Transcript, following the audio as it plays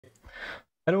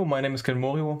Hello, my name is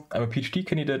Morio. I'm a PhD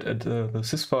candidate at the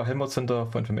CISPA Helmholtz Center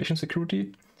for Information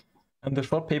Security. And the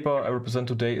short paper I represent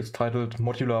today is titled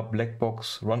Modular Black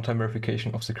Box Runtime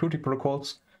Verification of Security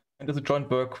Protocols, and is a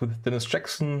joint work with Dennis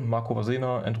Jackson, Marco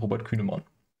Vassena, and Robert Künnemann.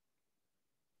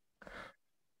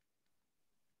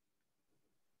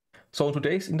 So in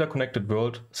today's interconnected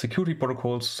world, security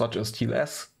protocols such as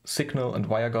TLS, Signal, and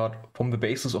WireGuard form the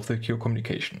basis of secure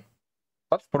communication.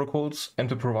 Such protocols aim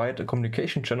to provide a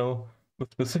communication channel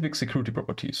with specific security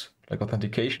properties, like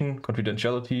authentication,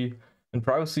 confidentiality, and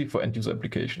privacy for end-user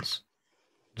applications.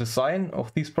 The design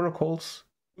of these protocols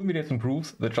culminates in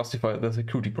proofs that justify their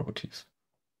security properties.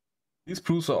 These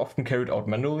proofs are often carried out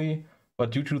manually, but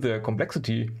due to their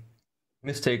complexity,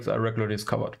 mistakes are regularly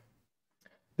discovered.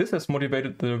 This has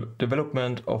motivated the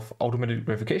development of automated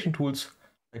verification tools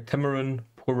like Tamarin,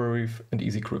 ProVerif, and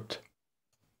EasyCrypt.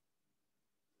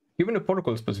 Given a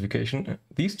protocol specification,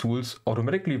 these tools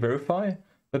automatically verify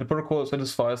that the protocol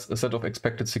satisfies a set of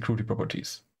expected security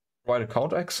properties, provide a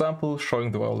counterexample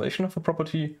showing the violation of a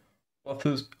property,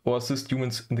 or assist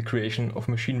humans in the creation of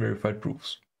machine-verified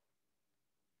proofs.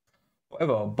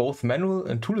 However, both manual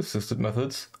and tool-assisted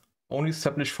methods only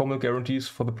establish formal guarantees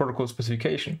for the protocol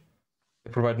specification.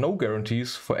 They provide no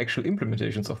guarantees for actual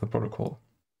implementations of the protocol.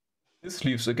 This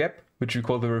leaves a gap, which we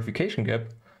call the verification gap,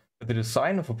 where the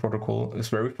design of a protocol is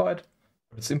verified,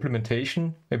 but its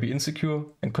implementation may be insecure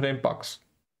and contain bugs.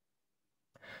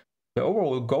 The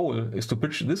overall goal is to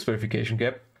bridge this verification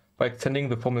gap by extending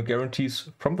the formal guarantees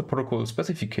from the protocol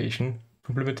specification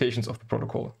to implementations of the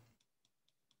protocol.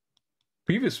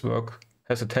 Previous work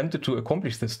has attempted to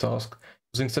accomplish this task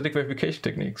using static verification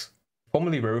techniques, to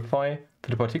formally verify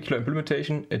that a particular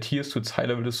implementation adheres to its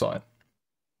high-level design.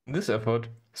 In this effort,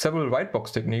 several white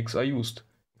box techniques are used,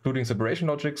 including separation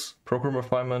logics, program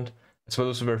refinement, as well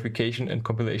as verification and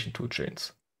compilation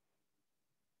toolchains.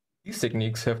 These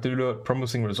techniques have delivered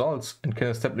promising results and can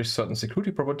establish certain security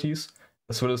properties,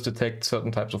 as well as detect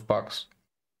certain types of bugs.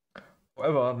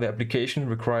 However, the application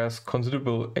requires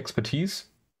considerable expertise.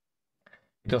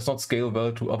 It does not scale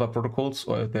well to other protocols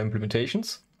or their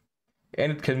implementations,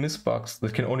 and it can miss bugs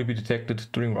that can only be detected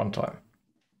during runtime.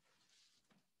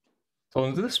 So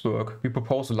in this work, we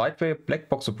propose a lightweight black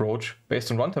box approach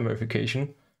based on runtime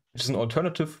verification, which is an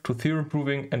alternative to theorem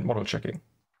proving and model checking.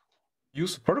 We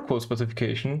use the protocol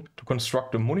specification to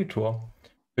construct a monitor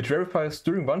which verifies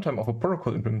during runtime of a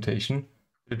protocol implementation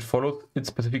that it follows its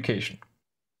specification.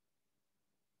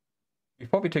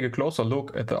 Before we take a closer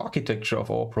look at the architecture of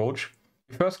our approach,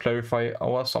 we first clarify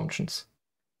our assumptions.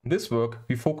 In this work,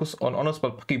 we focus on honest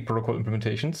but buggy protocol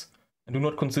implementations and do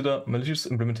not consider malicious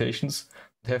implementations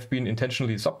that have been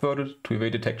intentionally subverted to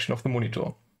evade detection of the monitor,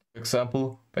 for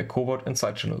example, by covert and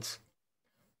side channels.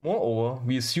 Moreover,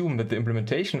 we assume that the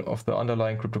implementation of the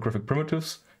underlying cryptographic primitives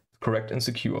is correct and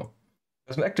secure.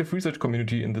 There's an active research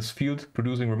community in this field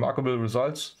producing remarkable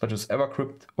results such as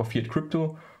EverCrypt or Fiat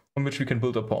Crypto, on which we can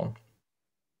build upon.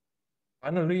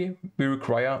 Finally, we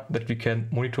require that we can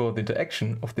monitor the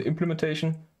interaction of the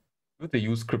implementation with the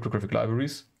used cryptographic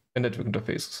libraries and network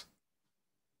interfaces.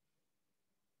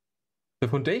 The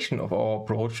foundation of our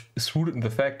approach is rooted in the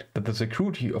fact that the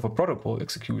security of a protocol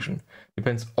execution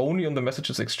depends only on the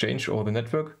messages exchanged over the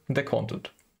network and their content.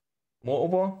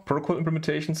 Moreover, protocol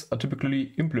implementations are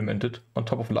typically implemented on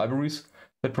top of libraries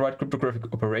that provide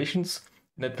cryptographic operations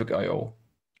and network I/O.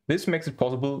 This makes it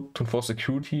possible to enforce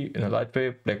security in a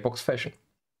lightweight black box fashion.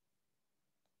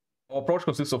 Our approach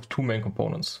consists of two main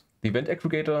components, the event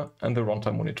aggregator and the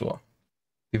runtime monitor.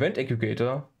 The event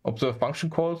aggregator observes function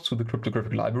calls to the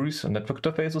cryptographic libraries and network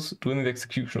interfaces during the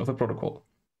execution of the protocol.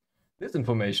 This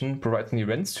information provides an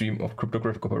event stream of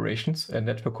cryptographic operations and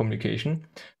network communication,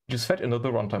 which is fed into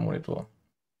the runtime monitor.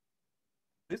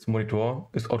 This monitor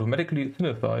is automatically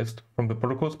synthesized from the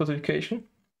protocol specification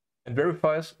and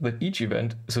verifies that each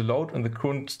event is allowed in the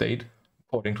current state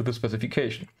according to the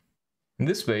specification. In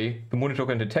this way, the monitor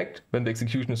can detect when the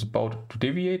execution is about to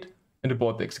deviate and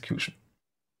abort the execution.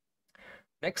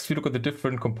 Next, we look at the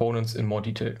different components in more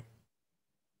detail.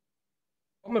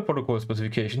 Formal protocol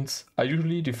specifications are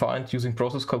usually defined using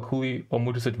process calculi or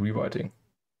multiset rewriting.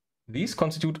 These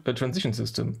constitute a transition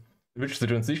system, in which the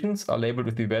transitions are labeled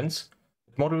with events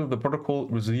that model the protocol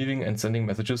receiving and sending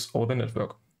messages over the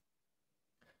network.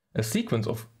 A sequence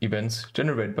of events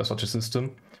generated by such a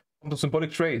system forms a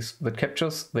symbolic trace that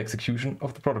captures the execution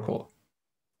of the protocol.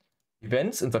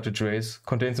 Events in such a trace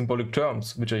contain symbolic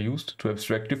terms which are used to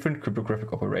abstract different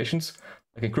cryptographic operations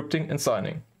like encrypting and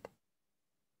signing.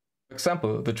 For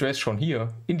example, the trace shown here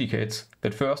indicates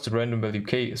that first a random value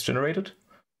k is generated,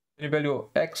 then a value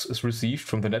x is received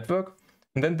from the network,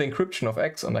 and then the encryption of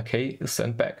x under k is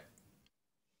sent back.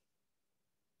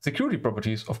 Security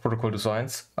properties of protocol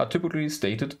designs are typically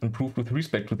stated and proved with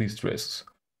respect to these traces,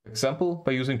 for example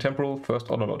by using temporal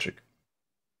first-order logic.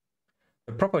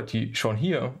 The property shown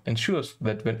here ensures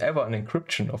that whenever an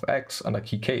encryption of X under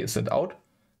key K is sent out,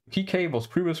 key K was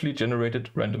previously generated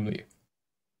randomly.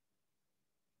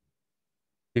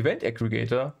 The event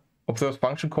aggregator observes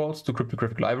function calls to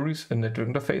cryptographic libraries and network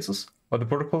interfaces while the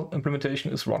protocol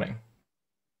implementation is running.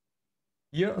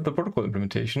 Here, the protocol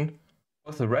implementation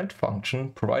was the rand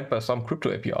function provided by some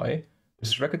crypto API, which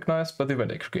is recognized by the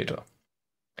event aggregator.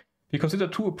 We consider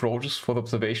two approaches for the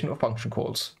observation of function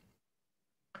calls.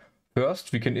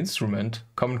 First, we can instrument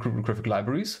common cryptographic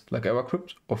libraries like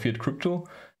EverCrypt or Fiat Crypto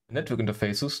and network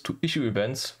interfaces to issue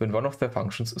events when one of their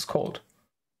functions is called.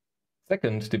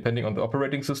 Second, depending on the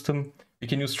operating system, we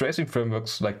can use tracing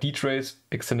frameworks like dtrace,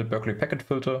 extended Berkeley packet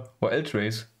filter, or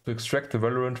ltrace to extract the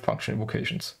relevant function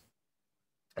invocations.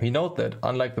 We note that,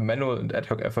 unlike the manual and ad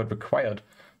hoc effort required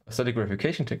by static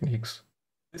verification techniques,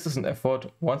 this is an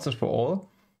effort once and for all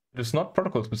that is not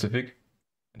protocol specific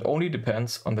and only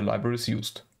depends on the libraries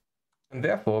used, and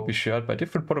therefore be shared by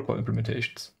different protocol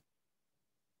implementations.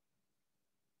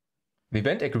 The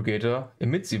event aggregator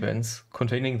emits events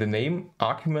containing the name,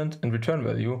 argument, and return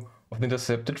value of the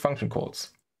intercepted function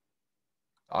calls.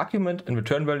 The argument and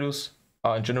return values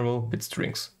are in general bit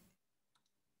strings.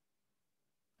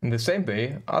 In the same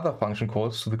way, other function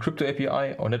calls to the crypto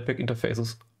API or network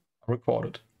interfaces are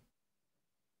recorded.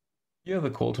 Here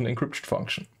the call to an encryption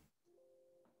function.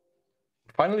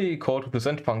 Finally, a call to the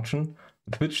send function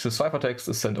with which the ciphertext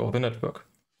is sent over the network.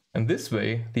 In this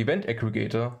way, the event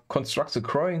aggregator constructs a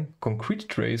growing concrete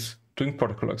trace during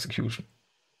protocol execution.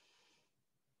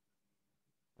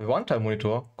 The runtime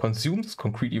monitor consumes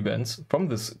concrete events from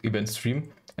this event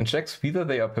stream and checks whether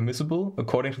they are permissible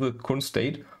according to the current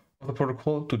state of the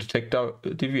protocol to detect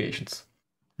deviations.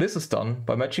 This is done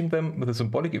by matching them with the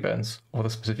symbolic events of the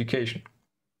specification.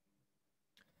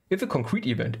 If a concrete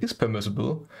event is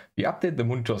permissible, we update the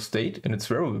monitor state and its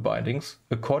variable bindings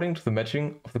according to the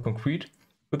matching of the concrete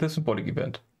with the symbolic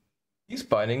event. These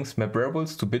bindings map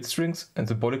variables to bit strings and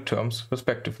symbolic terms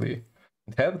respectively,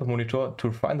 and help the monitor to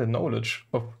refine the knowledge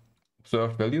of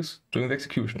observed values during the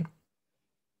execution.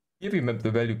 Here we map the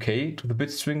value k to the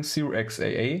bit string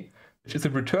 0xAA, which is the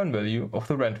return value of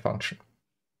the rand function.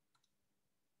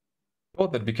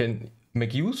 Note that we can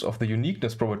make use of the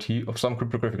uniqueness property of some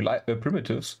cryptographic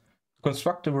primitives to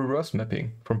construct a reverse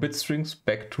mapping from bit strings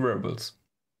back to variables.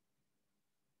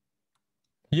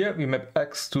 Here we map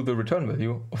x to the return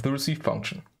value of the receive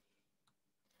function.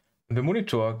 When the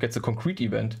monitor gets a concrete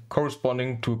event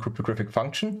corresponding to a cryptographic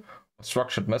function or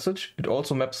structured message, it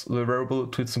also maps the variable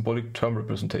to its symbolic term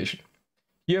representation.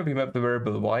 Here we map the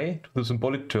variable y to the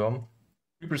symbolic term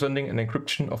representing an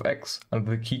encryption of x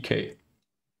under the key k.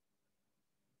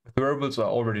 If the variables are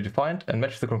already defined and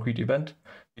match the concrete event,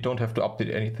 we don't have to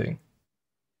update anything.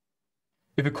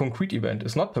 If a concrete event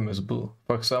is not permissible,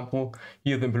 for example,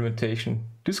 here the implementation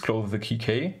discloses the key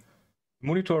k, the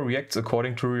monitor reacts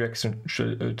according to a reaction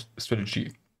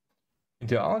strategy.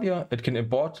 Inter alia, it can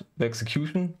abort the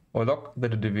execution or log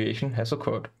that a deviation has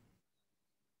occurred.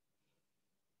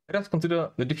 Let us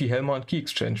consider the Diffie-Hellman key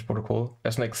exchange protocol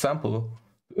as an example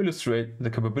to illustrate the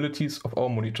capabilities of our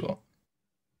monitor.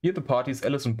 Here the parties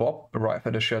Alice and Bob arrive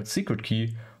at a shared secret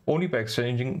key only by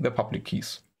exchanging their public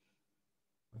keys.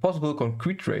 The possible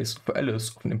concrete trace for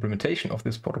Alice of an implementation of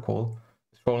this protocol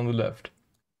is shown on the left.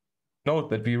 Note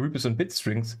that we represent bit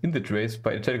strings in the trace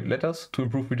by italic letters to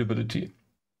improve readability.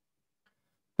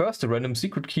 First, a random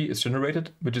secret key is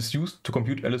generated, which is used to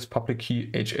compute Alice's public key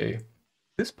HA.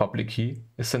 This public key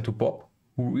is sent to Bob,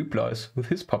 who replies with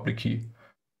his public key.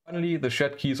 Finally, the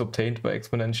shared key is obtained by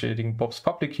exponentiating Bob's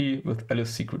public key with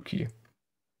Alice's secret key.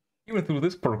 Even though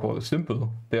this protocol is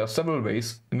simple, there are several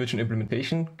ways in which an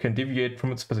implementation can deviate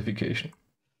from its specification.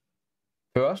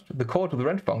 First, the call to the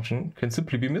rand function can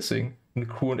simply be missing in the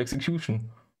current execution.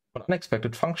 An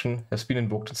unexpected function has been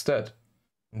invoked instead.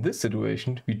 In this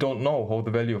situation, we don't know how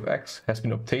the value of x has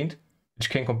been obtained, which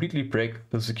can completely break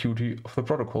the security of the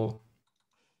protocol.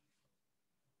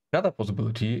 Another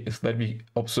possibility is that we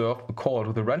observe a call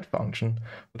to the rand function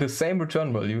with the same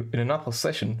return value in another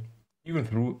session, even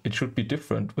though it should be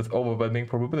different with overwhelming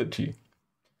probability.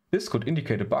 This could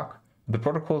indicate a bug. The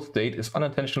protocol state is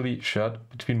unintentionally shared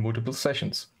between multiple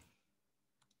sessions.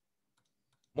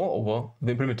 Moreover,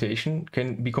 the implementation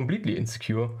can be completely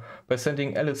insecure by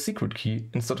sending Alice's secret key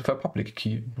instead of her public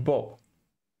key to Bob.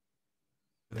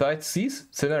 Besides these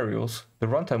scenarios, the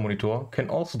runtime monitor can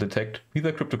also detect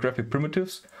whether cryptographic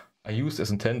primitives are used as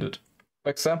intended. For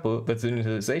example, that the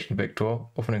initialization vector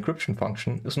of an encryption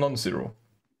function is non-zero.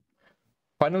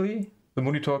 Finally, the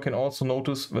monitor can also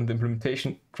notice when the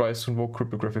implementation tries to invoke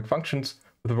cryptographic functions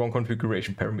with the wrong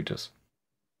configuration parameters.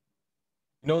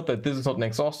 Note that this is not an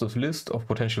exhaustive list of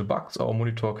potential bugs our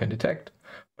monitor can detect,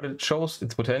 but it shows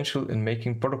its potential in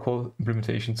making protocol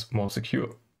implementations more secure.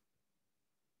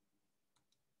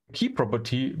 A key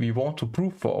property we want to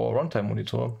prove for our runtime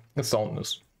monitor is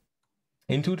soundness.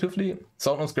 Intuitively,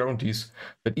 soundness guarantees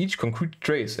that each concrete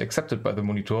trace accepted by the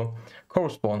monitor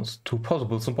corresponds to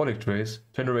possible symbolic trace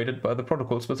generated by the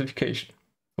protocol specification.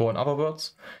 Or in other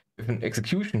words, if an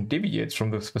execution deviates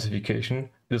from the specification,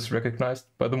 it is recognized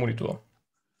by the monitor.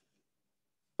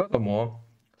 Furthermore,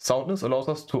 soundness allows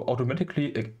us to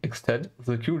automatically extend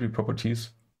the security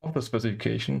properties of the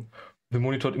specification with the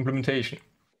monitored implementation.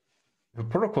 If a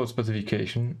protocol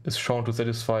specification is shown to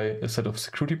satisfy a set of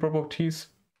security properties,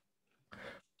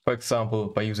 for example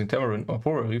by using Tamarin or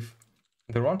Morio,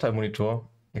 the runtime monitor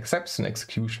accepts an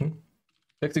execution,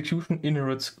 the execution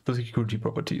inherits the security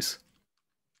properties.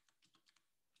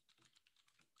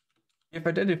 We have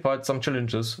identified some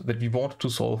challenges that we want to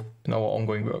solve in our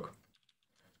ongoing work.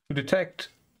 To detect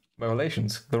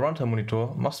violations, the runtime monitor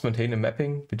must maintain a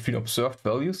mapping between observed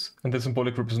values and the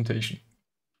symbolic representation.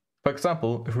 For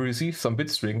example, if we receive some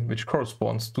bit string which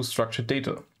corresponds to structured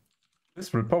data,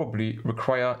 this will probably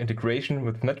require integration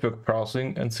with network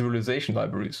parsing and serialization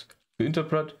libraries to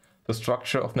interpret the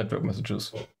structure of network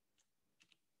messages.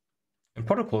 In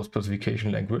protocol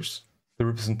specification language, the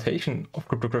representation of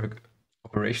cryptographic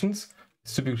operations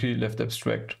is typically left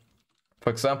abstract. For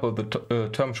example, the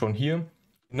term shown here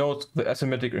denotes the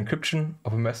asymmetric encryption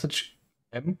of a message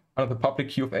M under the public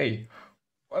key of A.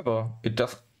 However, it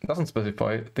doesn't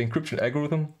specify the encryption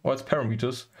algorithm or its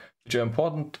parameters, which are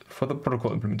important for the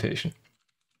protocol implementation.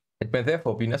 It may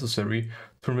therefore be necessary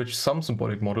to enrich some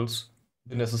symbolic models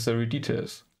with the necessary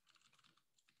details.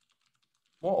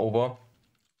 Moreover,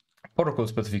 protocol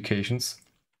specifications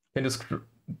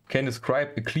can describe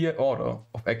a clear order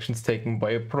of actions taken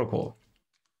by a protocol.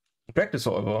 In practice,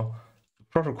 however, the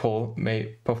protocol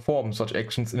may perform such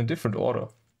actions in a different order.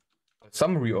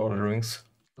 Some reorderings,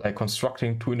 like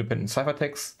constructing two independent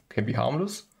ciphertexts, can be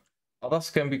harmless, others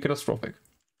can be catastrophic.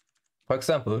 For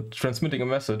example, transmitting a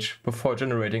message before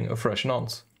generating a fresh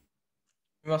nonce.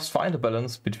 We must find a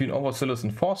balance between overzealous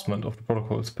enforcement of the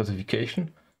protocol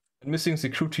specification and missing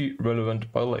security-relevant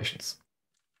violations.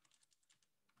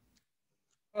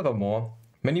 Furthermore,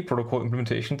 many protocol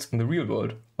implementations in the real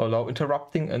world allow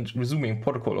interrupting and resuming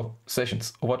protocol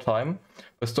sessions over time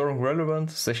by storing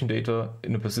relevant session data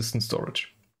in a persistent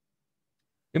storage.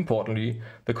 Importantly,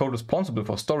 the code responsible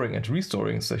for storing and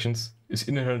restoring sessions is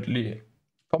inherently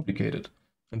complicated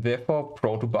and therefore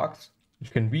prone to bugs,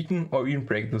 which can weaken or even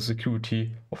break the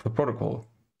security of the protocol.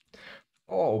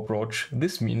 For our approach,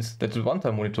 this means that the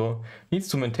runtime monitor needs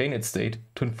to maintain its state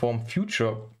to inform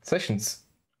future sessions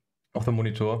of the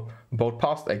monitor about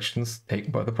past actions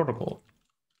taken by the protocol.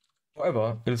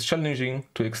 However, it is challenging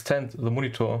to extend the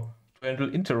monitor to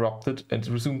handle interrupted and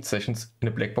resumed sessions in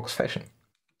a black box fashion.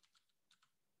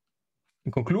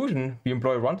 In conclusion, we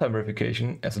employ runtime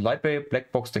verification as a lightweight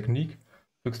black box technique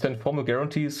to extend formal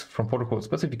guarantees from protocol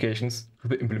specifications to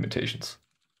the implementations.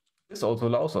 This also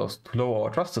allows us to lower our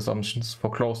trust assumptions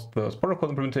for closed protocol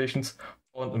implementations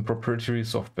found in proprietary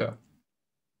software.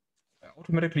 By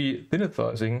automatically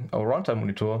synthesizing our runtime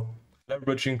monitor,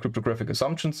 leveraging cryptographic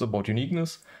assumptions about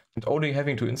uniqueness, and only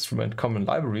having to instrument common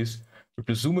libraries, we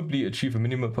presumably achieve a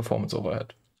minimal performance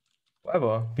overhead.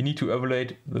 However, we need to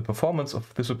evaluate the performance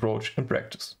of this approach in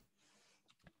practice.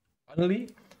 Finally,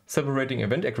 separating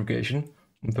event aggregation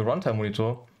from the runtime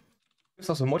monitor gives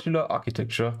us a modular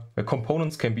architecture where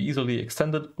components can be easily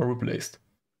extended or replaced.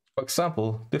 For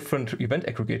example, different event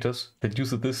aggregators that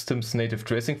use the system's native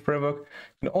tracing framework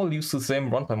can all use the same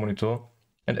runtime monitor,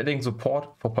 and adding support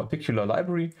for a particular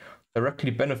library directly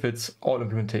benefits all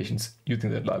implementations using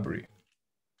that library.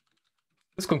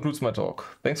 This concludes my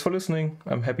talk. Thanks for listening.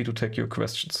 I'm happy to take your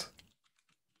questions.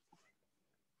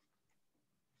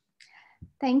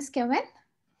 Thanks, Kevin.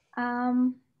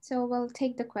 So we'll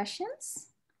take the questions.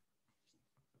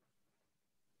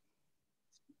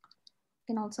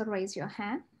 You can also raise your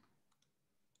hand.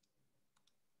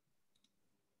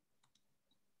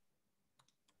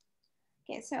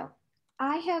 Okay, so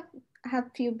I have a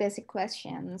few basic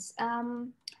questions.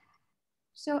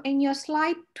 So in your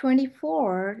slide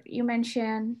 24, you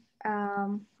mentioned,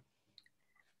 oh,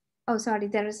 sorry,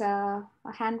 there is a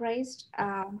hand raised.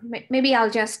 Maybe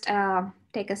I'll just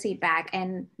take a seat back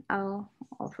and I'll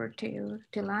offer to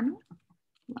Delano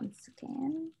once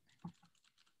again.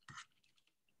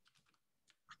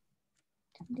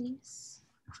 Please.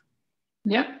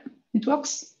 Yeah, it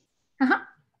works. Uh-huh.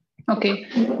 Okay,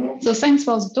 so thanks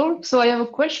for the talk. So I have a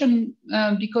question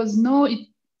because now,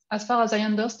 as far as I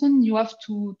understand, you have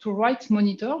to write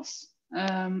monitors.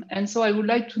 And so I would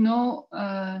like to know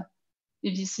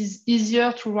if this is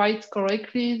easier to write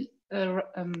correctly,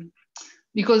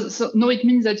 because so now it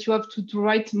means that you have to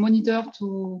write monitor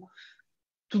to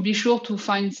be sure to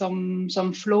find some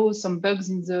flaws, some bugs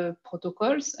in the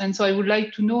protocols. And so I would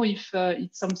like to know if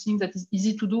it's something that is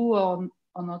easy to do or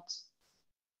not.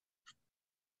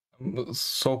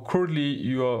 So currently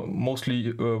you are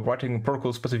mostly writing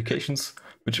protocol specifications,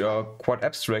 which are quite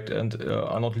abstract and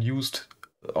are not used,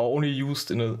 are only used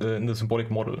in the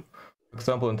symbolic model. For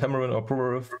example, in Tamarin or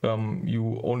Proverb,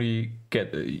 you only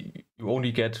get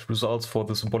results for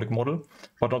the symbolic model,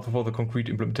 but not for the concrete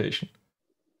implementation.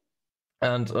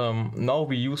 And now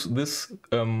we use this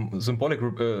symbolic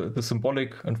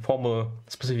and formal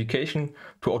specification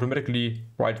to automatically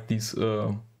write these,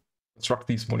 construct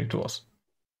these monitors.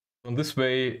 In this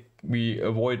way, we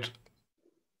avoid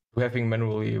having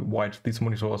manually write these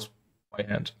monitors by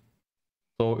hand.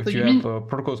 So if you have a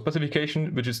protocol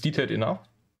specification which is detailed enough,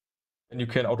 then you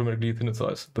can automatically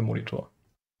synthesize the monitor.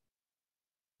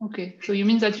 Okay, so you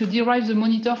mean that you derive the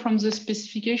monitor from the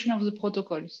specification of the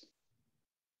protocols?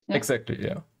 Yeah? Exactly,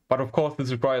 yeah. But of course, this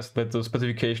requires that the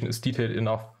specification is detailed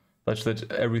enough such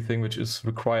that everything which is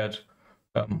required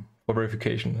for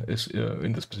verification is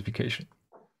in the specification.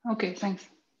 Okay, thanks.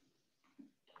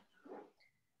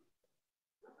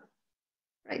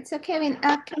 Right. So Kevin,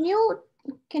 can you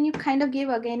kind of give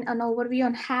again an overview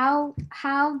on how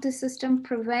the system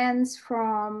prevents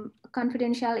from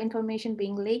confidential information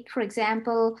being leaked? For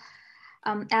example,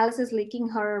 Alice is leaking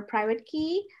her private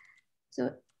key.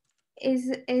 So is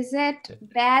it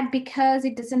bad because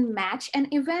it doesn't match an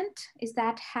event? Is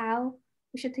that how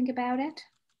we should think about it?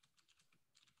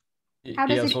 How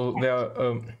does it so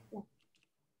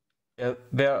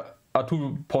there are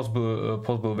two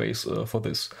possible ways for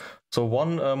this. So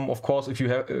one, of course, if you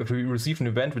receive an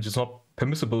event which is not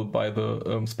permissible by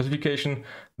the specification,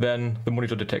 then the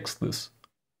monitor detects this.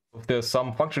 If there's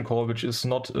some function call which is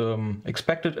not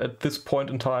expected at this point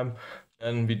in time,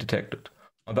 then we detect it.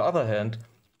 On the other hand,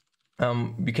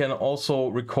 we can also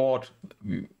record.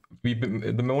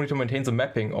 The monitor maintains a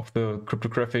mapping of the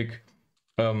cryptographic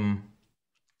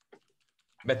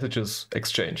messages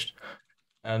exchanged,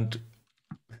 and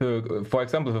for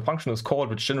example, if a function is called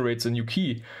which generates a new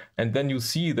key, and then you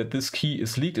see that this key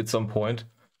is leaked at some point,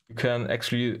 you can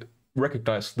actually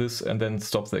recognize this and then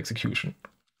stop the execution.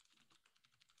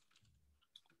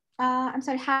 I'm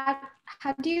sorry, how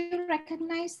do you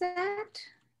recognize that?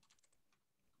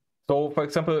 So, for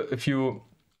example, if you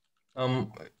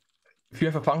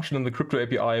have a function in the crypto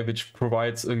API which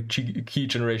provides a key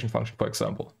generation function, for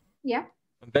example. Yeah.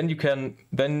 Then you can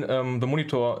the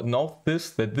monitor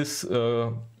knows that this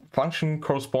function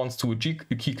corresponds to a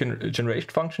key generation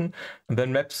function, and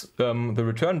then maps the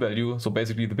return value, so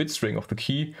basically the bit string of the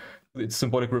key, to its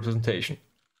symbolic representation.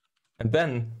 And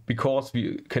then, because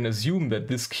we can assume that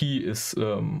this key is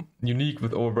unique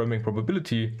with overwhelming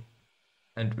probability,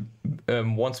 and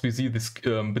once we see this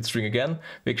bit string again,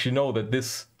 we actually know that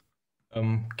this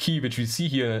key, which we see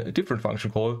here in a different function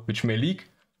call, which may leak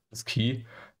this key,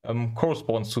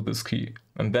 corresponds to this key.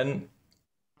 And then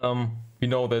we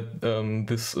know that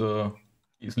this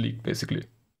is leaked, basically.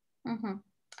 Mm-hmm.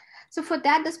 So for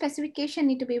that, the specification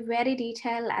need to be very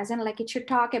detailed, as in like it should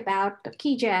talk about the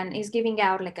key gen is giving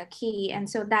out like a key. And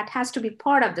so that has to be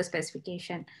part of the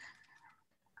specification.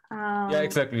 Yeah,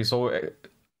 exactly. So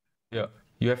yeah,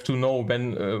 you have to know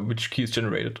when which key is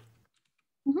generated.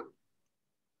 Mm-hmm.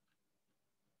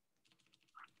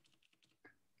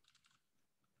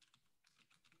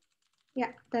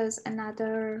 Yeah, there's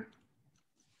another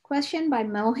question by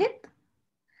Mohit.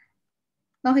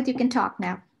 Mohit, you can talk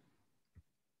now.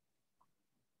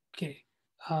 Okay.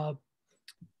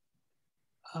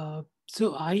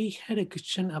 So I had a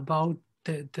question about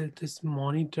this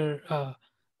monitor,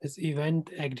 this event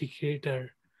aggregator.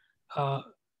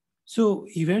 So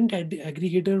event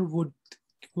aggregator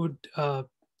would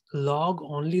log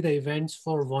only the events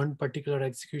for one particular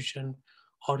execution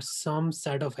or some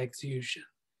set of execution,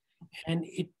 and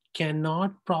it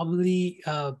cannot probably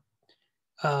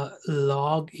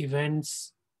log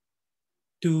events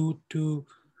to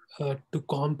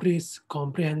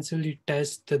comprehensively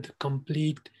test the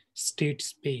complete state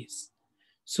space.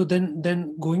 So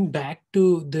then going back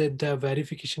to the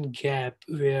verification gap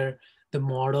where the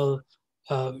model,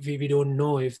 we don't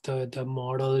know if the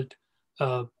modeled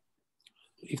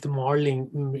if the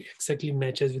modeling exactly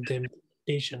matches with the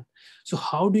implementation. So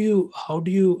how do you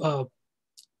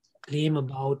claim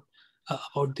about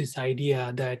this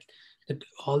idea that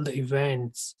all the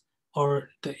events or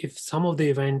if some of the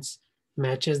events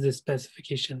matches the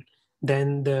specification,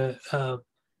 then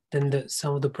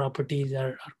some of the properties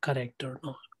are correct or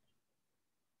not?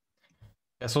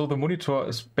 Yeah, so the monitor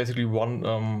is basically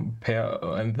one pair,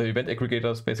 and the event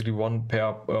aggregator is basically one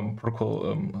pair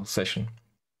protocol session.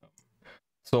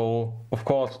 So of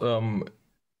course,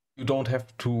 you don't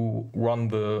have to run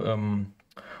the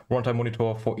runtime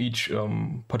monitor for each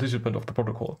participant of the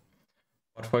protocol.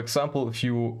 But for example, if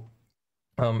you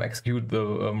execute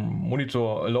the monitor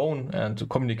alone and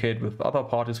communicate with other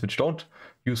parties which don't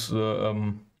use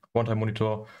the runtime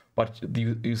monitor, but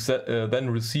you then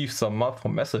receive some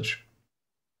malform message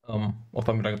or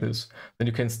something like this, then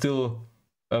you can still,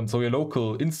 so your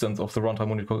local instance of the runtime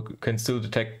monitor can still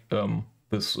detect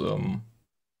this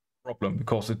problem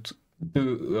because it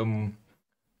still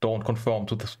don't conform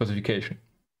to the specification.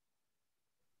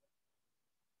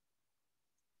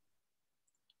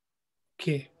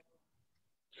 Okay.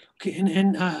 Okay,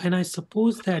 and I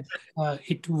suppose that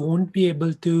it won't be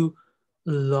able to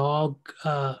log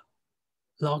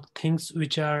things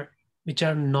which are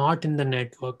not in the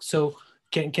network. So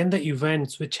can the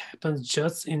events which happens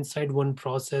just inside one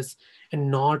process and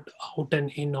not out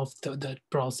and in of that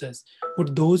process,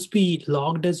 would those be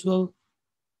logged as well?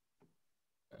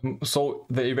 So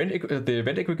the event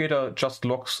aggregator just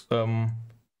logs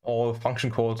all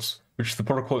function calls which the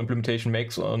protocol implementation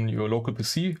makes on your local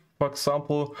PC, for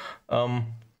example,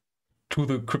 to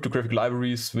the cryptographic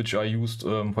libraries which are used,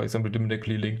 for example,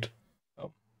 dynamically linked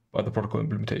by the protocol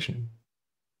implementation,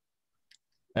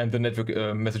 and the network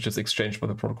messages exchanged by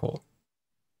the protocol.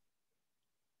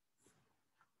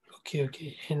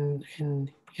 Okay,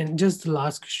 and just the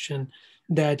last question,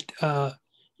 that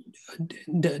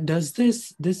does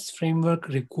this framework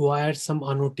require some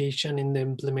annotation in the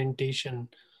implementation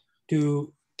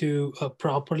to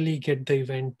properly get the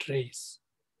event trace,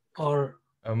 or?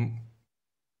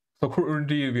 So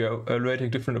currently we are evaluating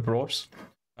different approaches.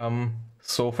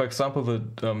 So for example,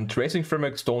 the tracing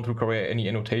frameworks don't require any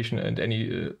annotation and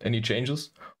any changes.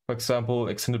 For example,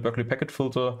 extended Berkeley packet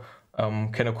filter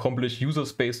can accomplish user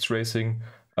space tracing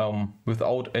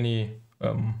without any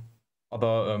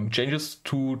other changes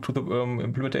to the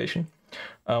implementation.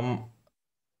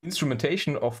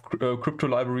 Instrumentation of crypto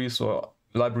libraries or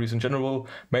libraries in general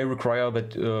may require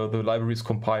that the library is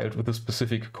compiled with a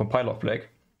specific compiler flag.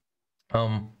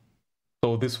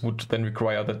 So this would then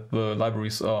require that the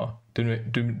libraries are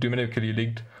dynamically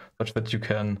linked, such that you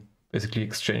can basically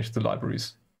exchange the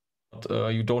libraries.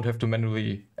 But you don't have to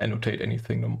manually annotate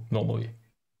anything normally.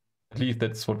 At least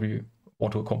that's what we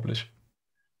want to accomplish.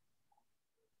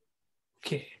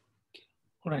 Okay.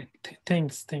 All right.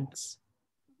 Thanks.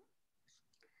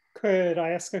 Could I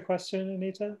ask a question,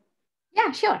 Anita?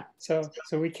 Yeah, sure. So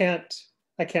I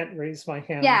can't raise my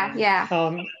hand. Yeah.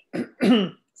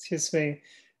 Excuse me.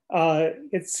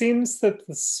 It seems that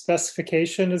the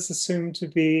specification is assumed to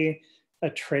be a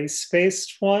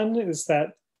trace-based one. Is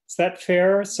that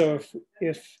fair? So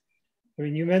if I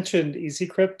mean, you mentioned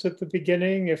EasyCrypt at the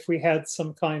beginning. If we had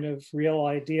some kind of real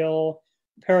ideal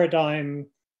paradigm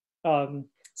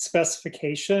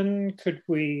specification, could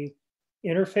we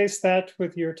interface that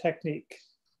with your technique?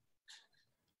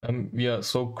 Yeah,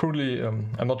 so currently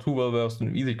I'm not too well versed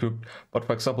in EasyCrypt, but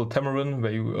for example, Tamarin,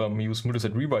 where you use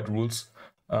multi-set rewrite rules,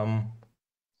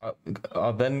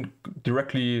 are then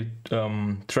directly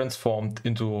transformed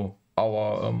into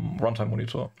our runtime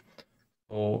monitor.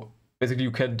 So basically,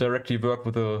 you can directly work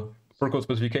with a protocol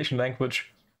specification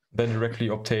language, then directly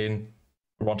obtain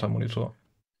a runtime monitor.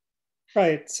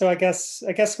 Right. So I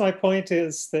guess my point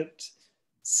is that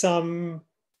some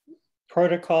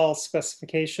protocol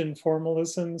specification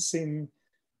formalisms seem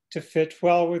to fit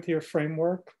well with your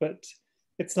framework, but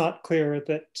it's not clear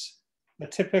that a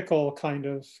typical kind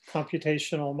of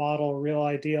computational model, real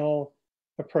ideal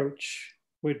approach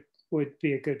would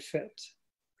be a good fit.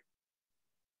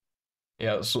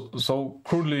 Yeah, so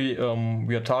currently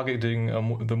we are targeting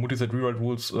the multi-set rewrite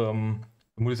rules, the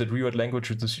multi-set rewrite language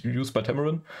which is used by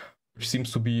Tamarin, which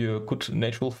seems to be a good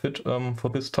natural fit for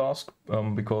this task,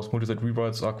 because multi-set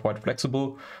rewrites are quite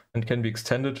flexible and can be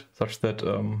extended such that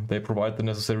they provide the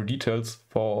necessary details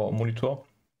for our monitor.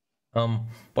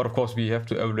 But of course we have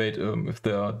to evaluate if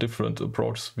there are different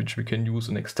approaches which we can use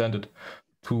and extend it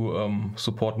to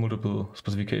support multiple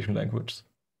specification languages.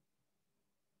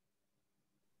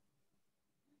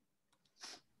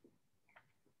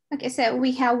 Okay, so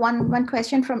we have one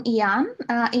question from Ian.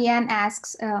 Ian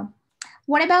asks,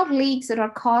 what about leaks that are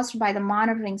caused by the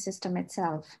monitoring system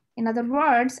itself? In other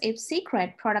words, if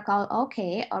secret, protocol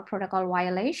OK, or protocol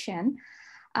violation,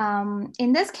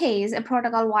 in this case, a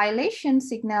protocol violation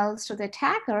signals to the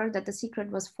attacker that the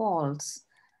secret was false.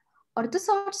 Are the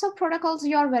sorts of protocols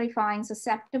you're verifying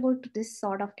susceptible to this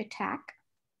sort of attack?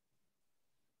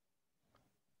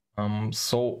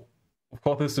 So of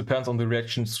course this depends on the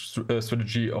reaction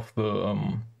strategy of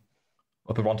the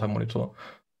runtime monitor.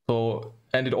 So,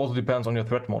 and it also depends on your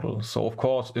threat model. So of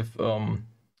course, if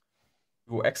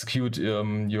you execute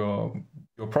your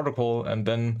protocol and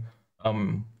then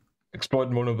exploit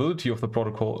the vulnerability of the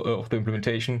protocol of the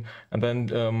implementation, and then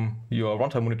your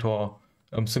runtime monitor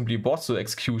simply aborts the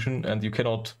execution and you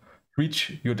cannot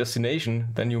reach your destination,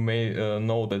 then you may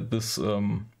know that this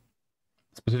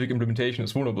specific implementation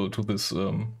is vulnerable to this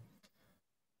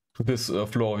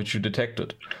flaw which you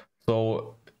detected.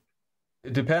 So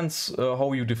it depends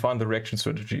how you define the reaction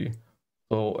strategy.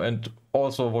 So, and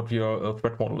also what your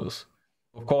threat model is.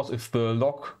 Of course, if the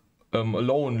log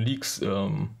alone leaks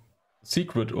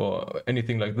secret or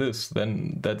anything like this,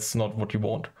 then that's not what you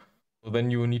want. So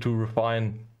then you need to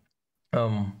refine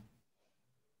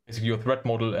basically your threat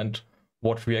model and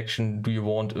what reaction do you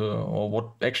want or what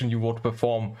action you want to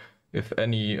perform if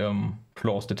any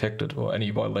flaw is detected or any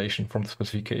violation from the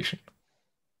specification.